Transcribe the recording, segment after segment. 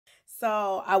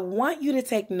So I want you to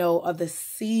take note of the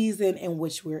season in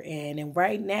which we're in. And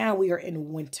right now we are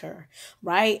in winter,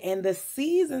 right? And the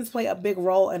seasons play a big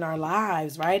role in our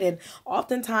lives, right? And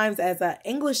oftentimes as an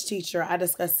English teacher, I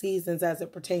discuss seasons as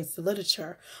it pertains to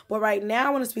literature. But right now I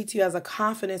want to speak to you as a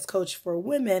confidence coach for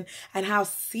women and how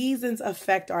seasons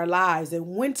affect our lives.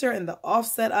 In winter and the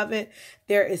offset of it,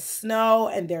 there is snow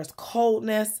and there's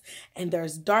coldness and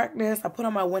there's darkness. I put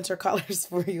on my winter colors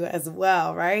for you as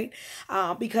well, right?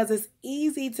 Because it's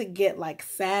easy to get like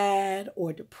sad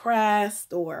or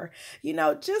depressed or,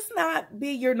 just not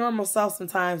be your normal self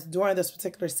sometimes during this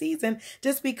particular season,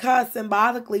 just because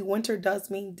symbolically winter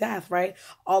does mean death, right?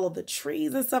 All of the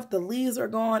trees and stuff, the leaves are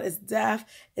gone. It's death.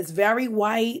 It's very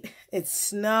white. It's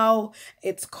snow.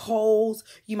 It's cold.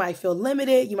 You might feel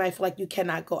limited. You might feel like you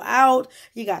cannot go out.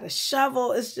 You got to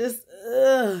shovel. It's just,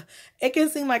 it can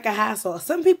seem like a hassle.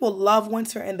 Some people love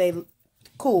winter and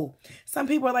cool. Some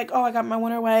people are like, oh, I got my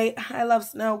winter weight. I love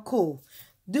snow. Cool.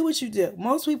 Do what you do.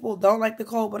 Most people don't like the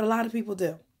cold, but a lot of people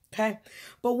do. Okay.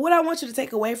 But what I want you to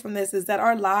take away from this is that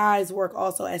our lives work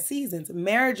also as seasons.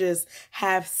 Marriages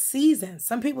have seasons.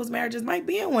 Some people's marriages might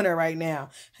be in winter right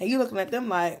now. And you're looking at them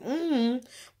like,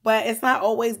 but it's not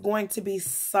always going to be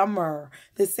summer.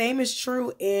 The same is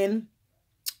true in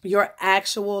your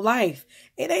actual life.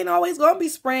 It ain't always going to be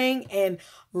spring and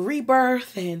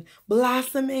rebirth and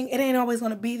blossoming. It ain't always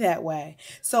going to be that way.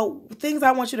 So things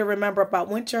I want you to remember about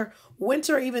winter,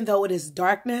 even though it is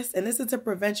darkness, and this is to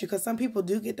prevent you because some people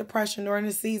do get depression during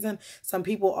the season. Some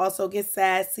people also get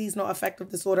sad, seasonal affective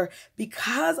disorder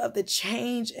because of the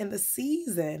change in the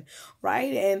season,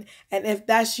 right? And if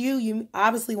that's you, you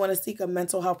obviously want to seek a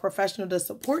mental health professional to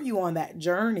support you on that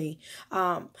journey.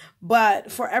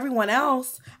 But for everyone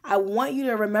else, I want you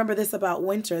to remember this about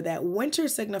winter, that winter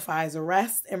signifies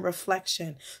rest and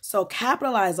reflection. So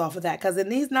capitalize off of that, because in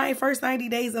these first 90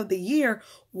 days of the year,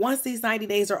 once these 90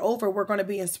 days are over, we're going to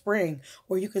be in spring,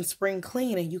 where you can spring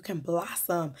clean and you can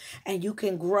blossom and you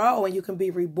can grow and you can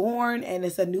be reborn, and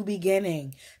it's a new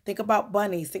beginning. Think about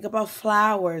bunnies, think about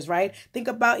flowers, right? Think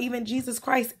about even Jesus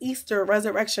Christ, Easter,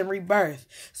 resurrection, rebirth.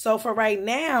 So for right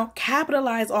now,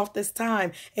 capitalize off this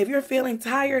time. If you're feeling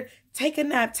tired, take a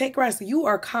nap, take rest. You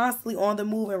are constantly on the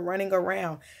move and running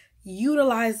around.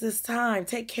 Utilize this time.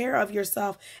 Take care of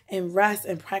yourself and rest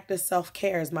and practice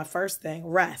self-care is my first thing.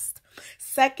 Rest.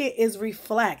 Second is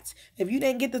reflect. If you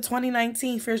didn't get the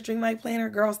 2019 Fierce Dream Life Planner,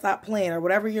 girl, stop playing. Or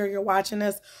whatever year you're watching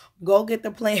this, go get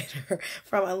the planner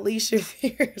from Unleash Your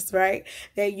Fears, right?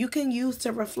 That you can use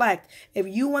to reflect. If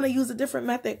you want to use a different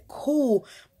method, cool.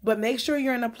 But make sure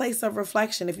you're in a place of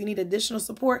reflection. If you need additional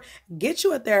support, get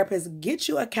you a therapist, get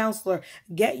you a counselor,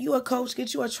 get you a coach,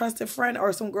 get you a trusted friend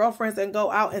or some girlfriends, and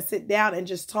go out and sit down and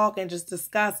just talk and just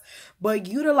discuss. But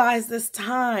utilize this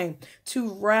time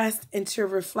to rest and to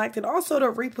reflect and also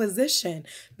to reposition.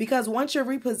 Because once you're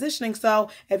repositioning,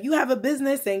 so if you have a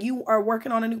business and you are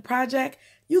working on a new project,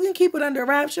 you can keep it under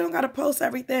wraps. You don't got to post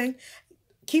everything.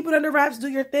 Keep it under wraps, do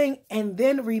your thing, and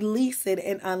then release it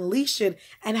and unleash it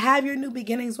and have your new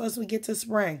beginnings once we get to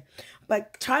spring.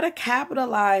 But try to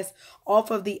capitalize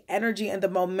off of the energy and the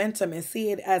momentum and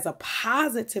see it as a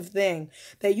positive thing,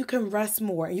 that you can rest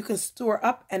more and you can store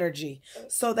up energy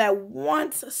so that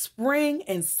once spring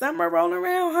and summer roll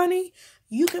around, honey,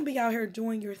 you can be out here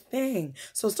doing your thing.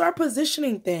 So start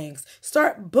positioning things.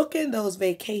 Start booking those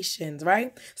vacations,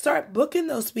 right? Start booking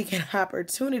those speaking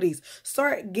opportunities.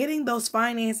 Start getting those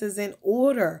finances in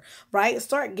order, right?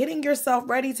 Start getting yourself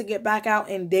ready to get back out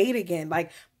and date again.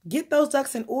 Like, get those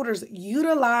ducks in orders.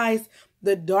 Utilize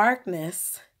the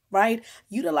darkness, right?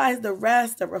 Utilize the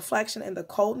rest, the reflection, and the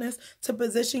coldness to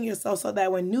position yourself so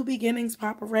that when new beginnings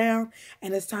pop around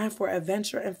and it's time for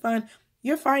adventure and fun,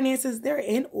 your finances, they're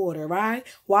in order, right?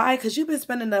 Why? Because you've been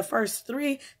spending the first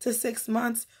 3 to 6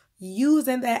 months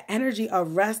using that energy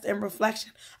of rest and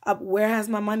reflection of where has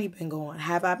my money been going?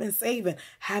 Have I been saving?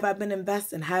 Have I been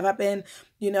investing? Have I been,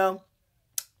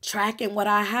 tracking what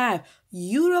I have?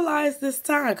 Utilize this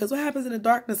time, because what happens in the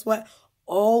darkness, what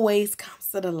always comes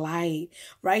to the light,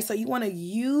 right? So you want to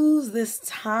use this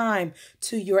time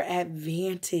to your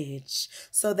advantage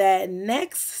so that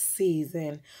next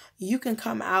season you can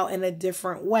come out in a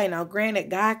different way. Now, granted,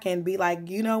 God can be like,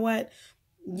 you know what?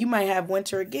 You might have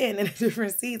winter again in a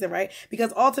different season, right?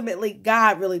 Because ultimately,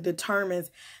 God really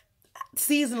determines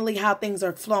seasonally how things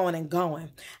are flowing and going.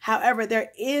 However,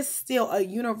 there is still a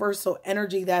universal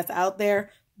energy that's out there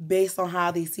based on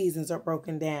how these seasons are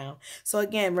broken down. So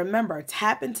again, remember,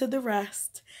 tap into the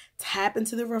rest, tap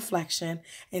into the reflection,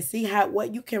 and see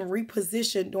what you can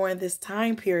reposition during this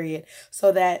time period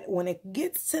so that when it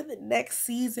gets to the next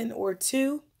season or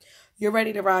two, you're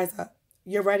ready to rise up.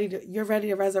 you're ready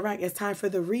to resurrect. It's time for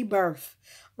the rebirth,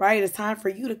 right? It's time for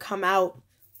you to come out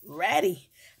ready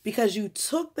because you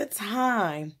took the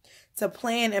time to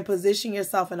plan and position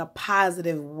yourself in a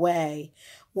positive way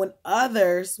when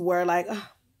others were like, oh,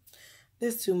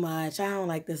 this too much. I don't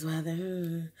like this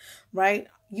weather. Right?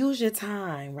 Use your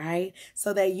time, right?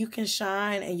 So that you can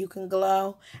shine and you can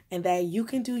glow and that you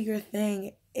can do your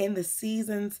thing in the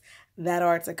seasons that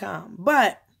are to come.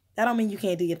 But that don't mean you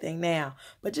can't do your thing now.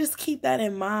 But just keep that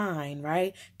in mind,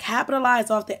 right? Capitalize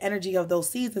off the energy of those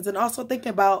seasons and also think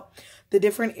about the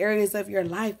different areas of your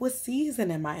life. What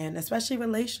season am I in? Especially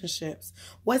relationships.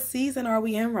 What season are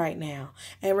we in right now?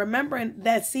 And remembering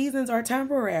that seasons are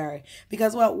temporary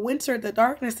because winter, the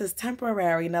darkness is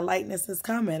temporary and the lightness is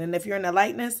coming. And if you're in the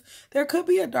lightness, there could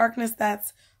be a darkness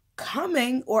that's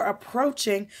coming or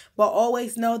approaching, but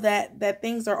always know that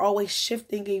things are always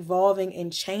shifting, evolving,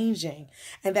 and changing,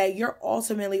 and that you're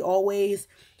ultimately always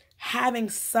having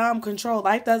some control.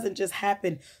 Life doesn't just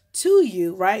happen to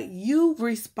you, right? You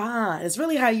respond. It's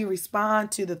really how you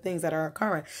respond to the things that are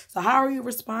occurring. So how are you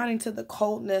responding to the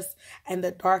coldness and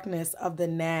the darkness of the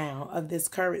now, of this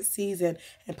current season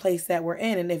and place that we're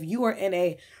in? And if you are in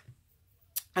a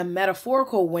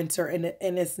metaphorical winter and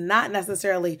it's not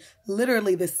necessarily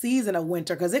literally the season of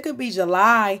winter, because it could be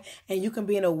July and you can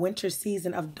be in a winter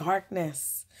season of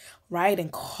darkness, right? And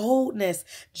coldness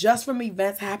just from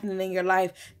events happening in your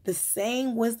life. The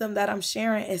same wisdom that I'm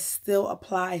sharing is still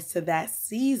applies to that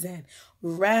season.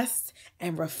 Rest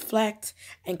and reflect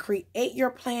and create your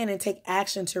plan and take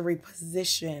action to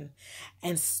reposition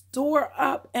and store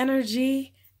up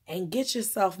energy and get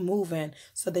yourself moving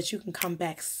so that you can come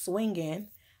back swinging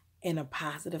in a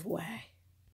positive way.